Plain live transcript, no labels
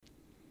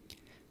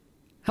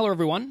Hello,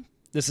 everyone.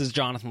 This is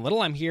Jonathan Little.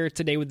 I'm here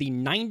today with the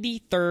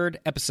 93rd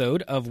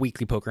episode of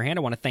Weekly Poker Hand.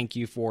 I want to thank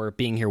you for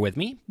being here with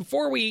me.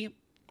 Before we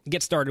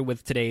get started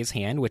with today's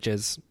hand, which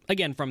is,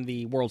 again, from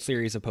the World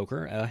Series of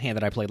Poker, a hand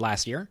that I played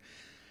last year,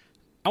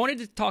 I wanted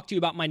to talk to you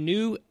about my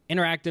new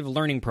interactive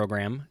learning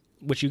program,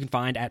 which you can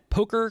find at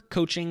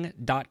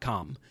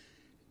pokercoaching.com.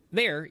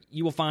 There,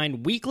 you will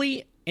find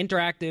weekly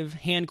interactive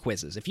hand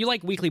quizzes. If you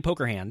like Weekly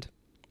Poker Hand,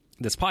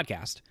 this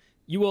podcast,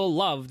 you will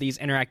love these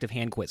interactive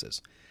hand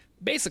quizzes.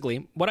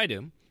 Basically, what I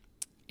do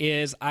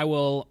is I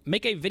will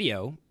make a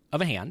video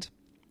of a hand,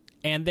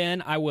 and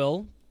then I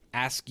will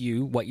ask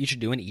you what you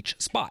should do in each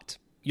spot.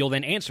 You'll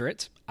then answer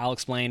it. I'll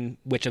explain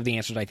which of the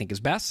answers I think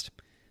is best,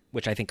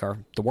 which I think are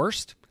the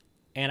worst,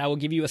 and I will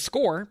give you a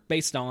score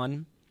based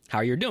on how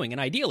you're doing. And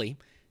ideally,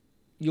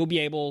 you'll be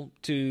able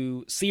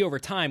to see over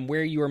time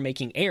where you are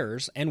making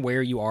errors and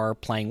where you are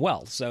playing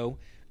well. So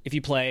if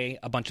you play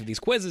a bunch of these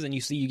quizzes and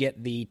you see you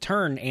get the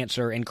turn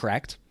answer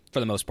incorrect, for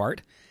the most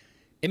part,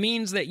 it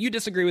means that you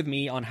disagree with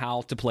me on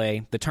how to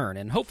play the turn,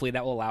 and hopefully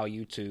that will allow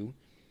you to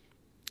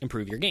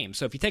improve your game.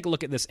 So if you take a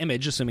look at this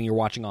image, assuming you're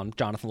watching on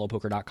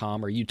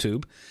jonathanlowpoker.com or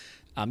YouTube,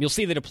 you'll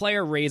see that a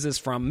player raises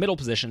from middle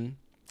position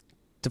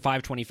to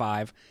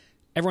 525.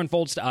 Everyone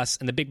folds to us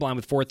in the big blind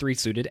with 4-3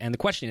 suited, and the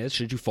question is,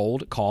 should you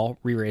fold, call,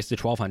 re-raise to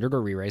 1200,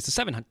 or re-raise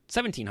to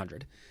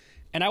 1700?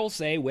 And I will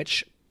say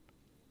which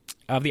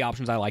of the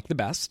options I like the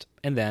best,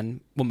 and then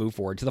we'll move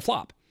forward to the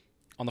flop.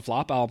 On the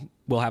flop,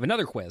 we'll have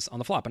another quiz on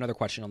the flop, another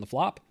question on the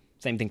flop.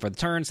 Same thing for the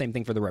turn, same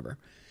thing for the river.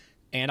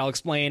 And I'll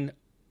explain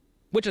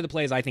which of the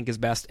plays I think is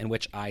best and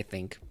which I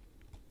think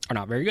are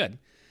not very good. So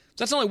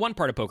that's only one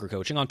part of poker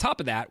coaching. On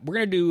top of that, we're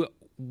going to do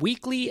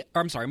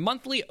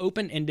monthly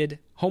open-ended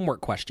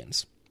homework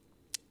questions.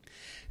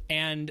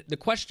 And the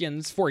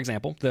questions, for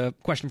example, the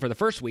question for the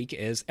first week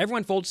is,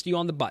 everyone folds to you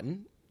on the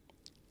button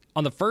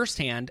on the first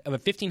hand of a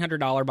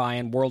 $1,500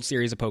 buy-in World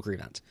Series of Poker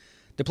event.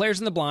 The players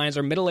in the blinds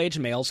are middle-aged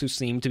males who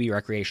seem to be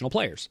recreational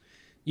players.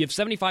 You have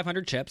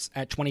 7,500 chips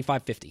at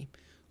 2,550.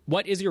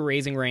 What is your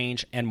raising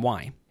range and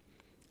why?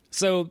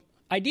 So,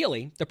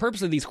 ideally, the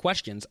purpose of these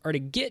questions are to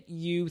get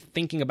you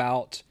thinking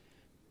about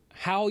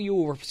how you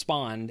will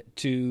respond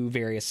to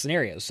various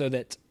scenarios, so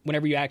that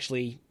whenever you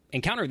actually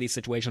encounter these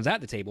situations at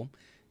the table,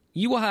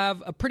 you will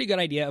have a pretty good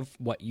idea of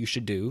what you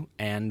should do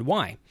and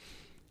why.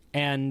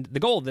 And the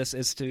goal of this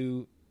is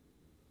to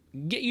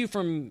get you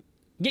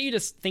to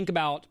think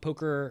about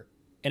poker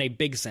in a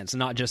big sense, and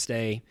not just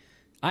I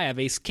have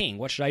ace king,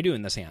 what should I do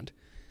in this hand?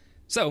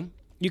 So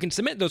you can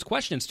submit those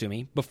questions to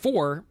me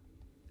before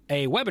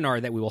a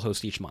webinar that we will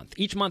host each month.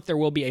 Each month there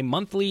will be a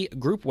monthly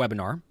group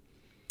webinar,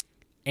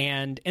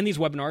 and in these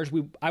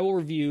webinars I will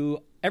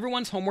review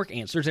everyone's homework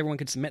answers. Everyone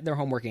can submit their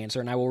homework answer,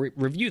 and I will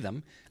review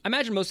them. I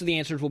imagine most of the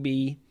answers will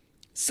be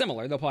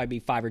similar. There'll probably be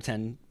 5 or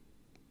 10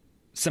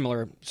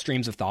 similar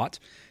streams of thought,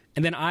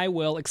 and then I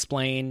will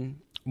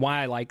explain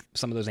why I like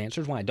some of those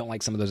answers, why I don't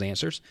like some of those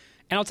answers,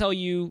 and I'll tell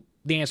you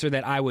the answer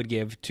that I would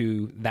give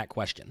to that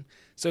question.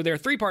 So there are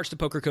 3 parts to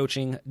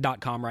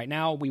pokercoaching.com right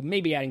now. We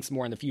may be adding some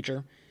more in the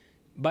future,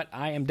 but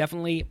I am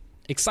definitely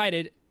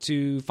excited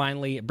to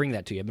finally bring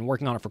that to you. I've been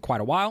working on it for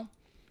quite a while,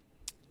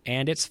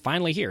 and it's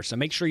finally here. So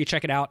make sure you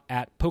check it out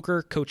at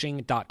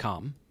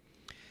pokercoaching.com.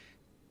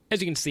 As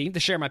you can see, the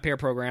Share My Pair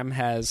program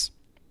has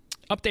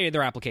updated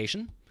their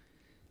application.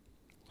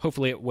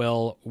 Hopefully it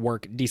will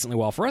work decently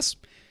well for us.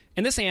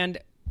 In this hand,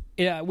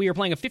 we are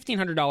playing a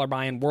 $1,500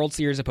 buy-in World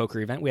Series of Poker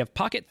event. We have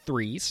pocket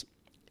threes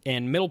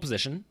in middle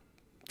position,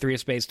 3 of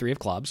spades, 3 of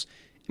clubs.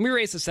 And we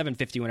raise to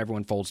 750 when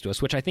everyone folds to us,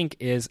 which I think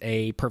is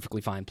a perfectly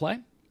fine play.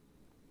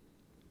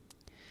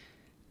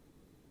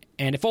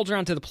 And it folds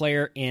around to the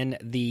player in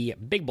the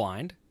big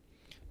blind,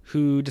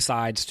 who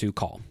decides to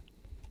call.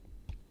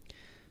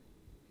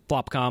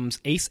 Flop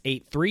comes ace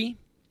 8-3,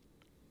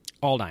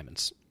 all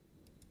diamonds.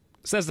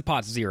 It says the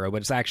pot's 0,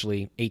 but it's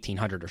actually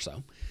 1,800 or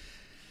so.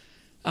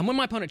 When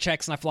my opponent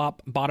checks and I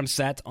flop bottom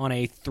set on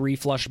a 3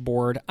 flush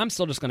board, I'm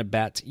still just going to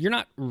bet. You're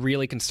not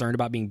really concerned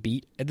about being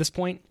beat at this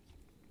point.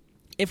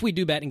 If we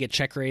do bet and get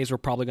check raise, we're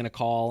probably going to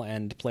call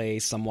and play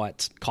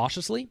somewhat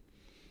cautiously.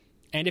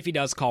 And if he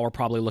does call, we're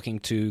probably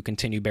looking to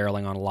continue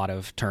barreling on a lot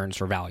of turns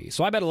for value.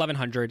 So I bet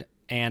 1,100,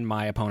 and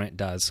my opponent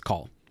does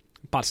call.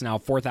 Pot's now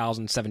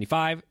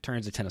 4,075,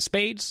 turns to 10 of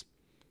spades,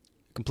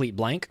 complete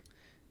blank.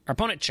 Our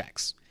opponent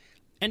checks.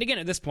 And again,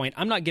 at this point,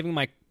 I'm not giving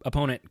my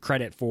opponent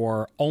credit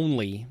for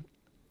only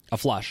a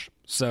flush,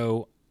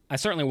 so I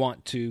certainly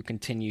want to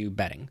continue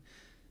betting.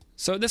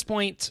 So at this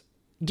point,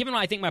 given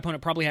I think my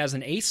opponent probably has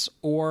an ace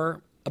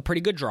or a pretty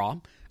good draw,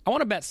 I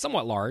want to bet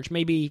somewhat large,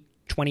 maybe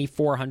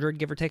 2,400,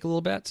 give or take a little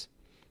bit.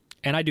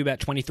 And I do bet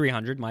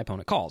 2,300, my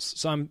opponent calls.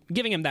 So I'm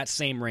giving him that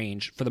same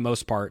range for the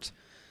most part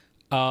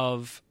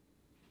of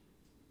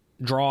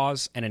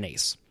draws and an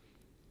ace.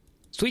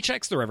 So he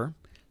checks the river,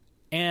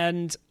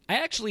 and I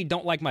actually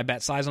don't like my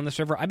bet size on this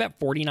river. I bet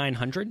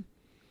 4,900,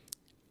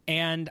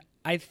 and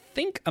I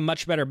think a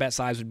much better bet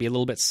size would be a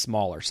little bit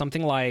smaller,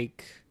 something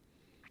like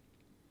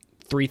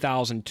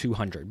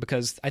 3,200,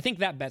 because I think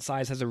that bet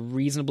size has a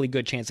reasonably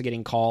good chance of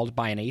getting called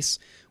by an ace.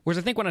 Whereas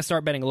I think when I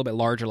start betting a little bit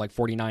larger, like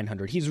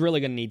 4,900, he's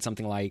really going to need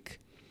something like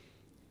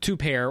 2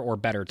 pair or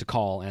better to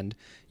call. And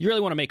you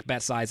really want to make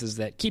bet sizes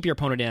that keep your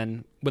opponent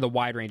in with a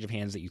wide range of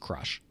hands that you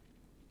crush.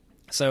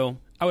 So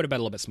I would have bet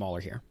a little bit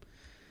smaller here.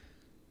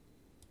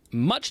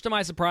 Much to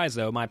my surprise,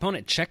 though, my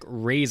opponent check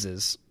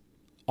raises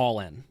all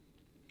in.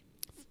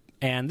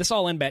 And this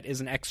all in bet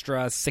is an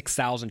extra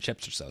 6,000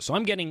 chips or so. So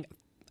I'm getting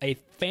a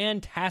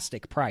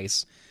fantastic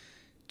price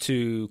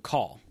to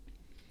call.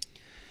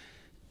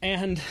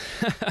 And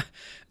I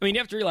mean,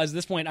 you have to realize at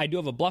this point I do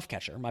have a bluff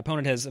catcher. My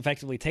opponent has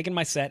effectively taken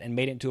my set and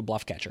made it into a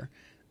bluff catcher.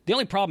 The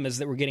only problem is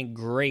that we're getting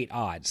great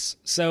odds.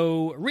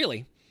 So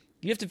really,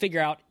 you have to figure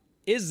out,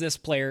 is this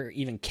player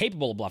even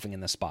capable of bluffing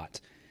in this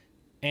spot?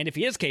 And if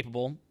he is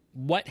capable,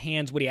 what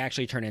hands would he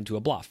actually turn into a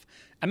bluff?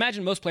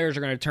 Imagine most players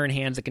are going to turn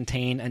hands that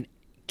contain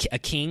a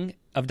king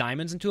of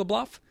diamonds into a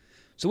bluff.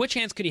 So which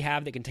hands could he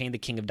have that contain the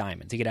king of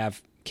diamonds? He could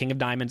have king of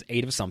diamonds,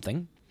 8 of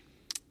something.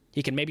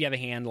 He can maybe have a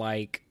hand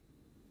like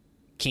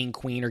king,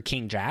 queen, or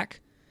king,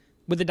 jack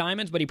with the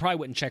diamonds, but he probably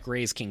wouldn't check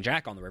raise king,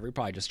 jack on the river. He'd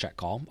probably just check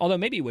call. Although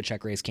maybe he would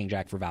check raise king,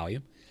 jack for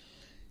value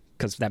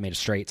because that made a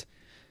straight.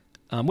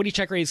 Would he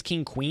check raise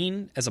king,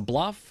 queen as a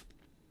bluff?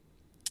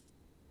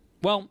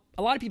 Well,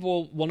 a lot of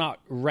people will not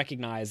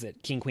recognize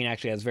that king, queen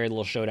actually has very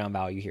little showdown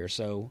value here.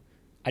 So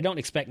I don't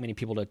expect many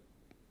people to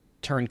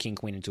turn king,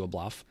 queen into a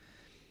bluff.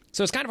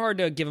 So it's kind of hard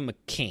to give him a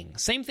king.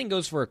 Same thing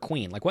goes for a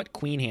queen. Like, what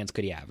queen hands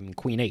could he have? I mean,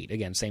 queen 8,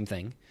 again, same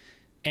thing.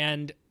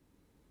 And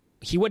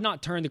he would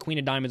not turn the queen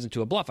of diamonds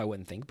into a bluff, I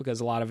wouldn't think,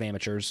 because a lot of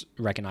amateurs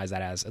recognize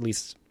that as at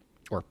least,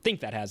 or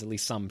think that has at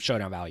least some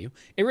showdown value.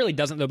 It really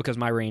doesn't, though, because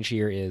my range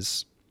here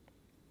is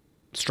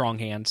strong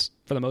hands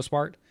for the most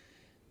part,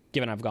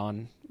 given I've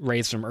gone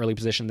raised from early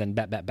position, then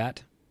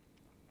bet.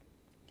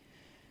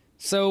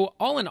 So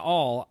all in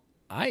all,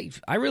 I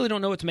really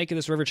don't know what to make of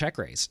this river check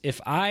raise.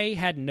 If I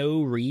had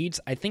no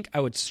reads, I think I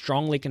would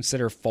strongly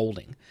consider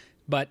folding.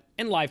 But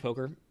in live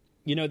poker,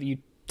 you know that you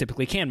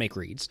typically can make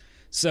reads.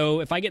 So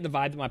if I get the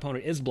vibe that my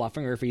opponent is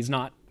bluffing, or if he's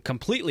not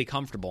completely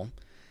comfortable,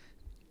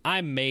 I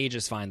may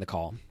just find the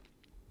call.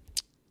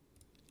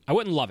 I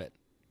wouldn't love it,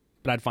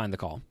 but I'd find the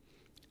call.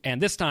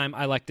 And this time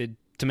I elected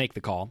to make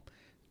the call.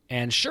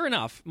 And sure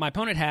enough, my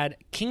opponent had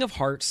king of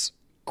hearts,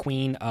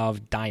 queen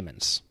of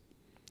diamonds.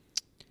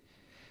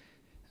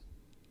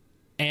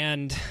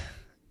 And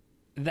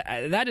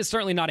that is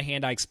certainly not a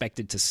hand I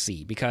expected to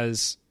see,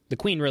 because the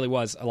queen really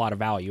was a lot of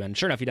value. And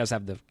sure enough, he does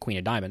have the queen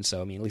of diamonds,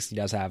 so I mean, at least he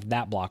does have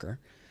that blocker.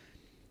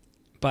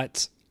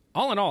 But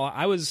all in all,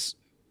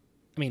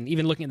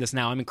 even looking at this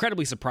now, I'm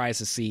incredibly surprised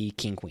to see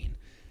king-queen.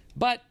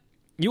 But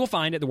you will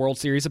find at the World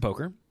Series of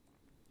Poker,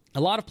 a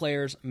lot of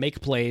players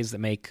make plays that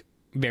make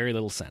very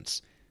little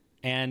sense.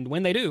 And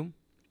when they do,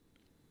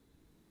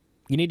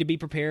 you need to be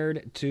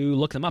prepared to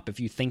look them up if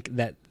you think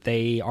that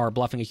they are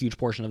bluffing a huge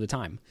portion of the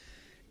time.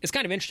 It's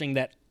kind of interesting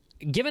that,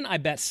 given I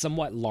bet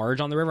somewhat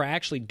large on the river, I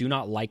actually do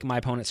not like my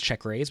opponent's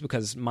check raise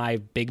because my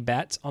big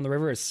bet on the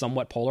river is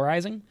somewhat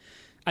polarizing.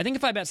 I think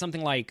if I bet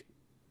something like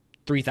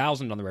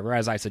 3,000 on the river,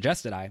 as I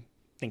suggested, I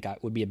think I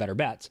would be a better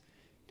bet.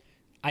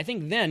 I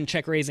think then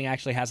check raising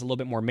actually has a little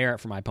bit more merit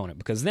for my opponent,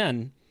 because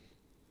then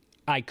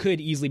I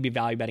could easily be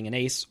value betting an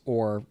ace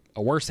or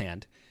a worse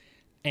hand.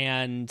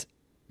 And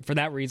for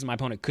that reason, my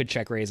opponent could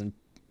check raise and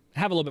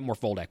have a little bit more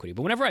fold equity.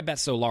 But whenever I bet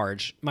so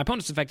large, my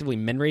opponent's effectively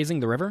min raising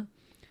the river.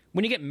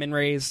 When you get min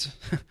raised,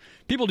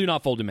 people do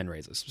not fold to min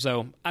raises.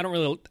 So I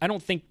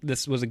don't think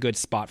this was a good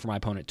spot for my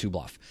opponent to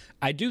bluff.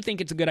 I do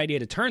think it's a good idea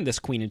to turn this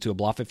queen into a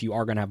bluff if you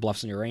are going to have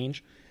bluffs in your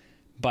range.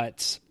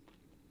 But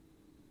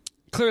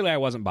clearly I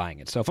wasn't buying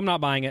it. So if I'm not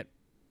buying it,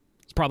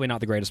 it's probably not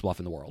the greatest bluff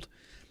in the world.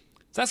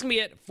 So that's going to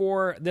be it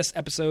for this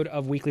episode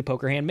of Weekly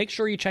Poker Hand. Make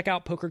sure you check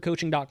out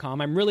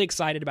pokercoaching.com. I'm really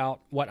excited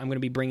about what I'm going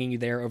to be bringing you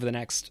there over the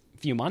next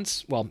few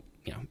months. Well,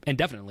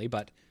 indefinitely,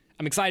 but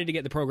I'm excited to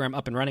get the program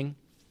up and running.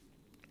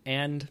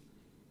 And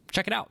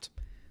check it out.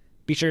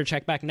 Be sure to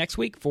check back next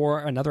week for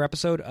another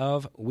episode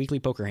of Weekly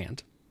Poker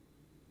Hand.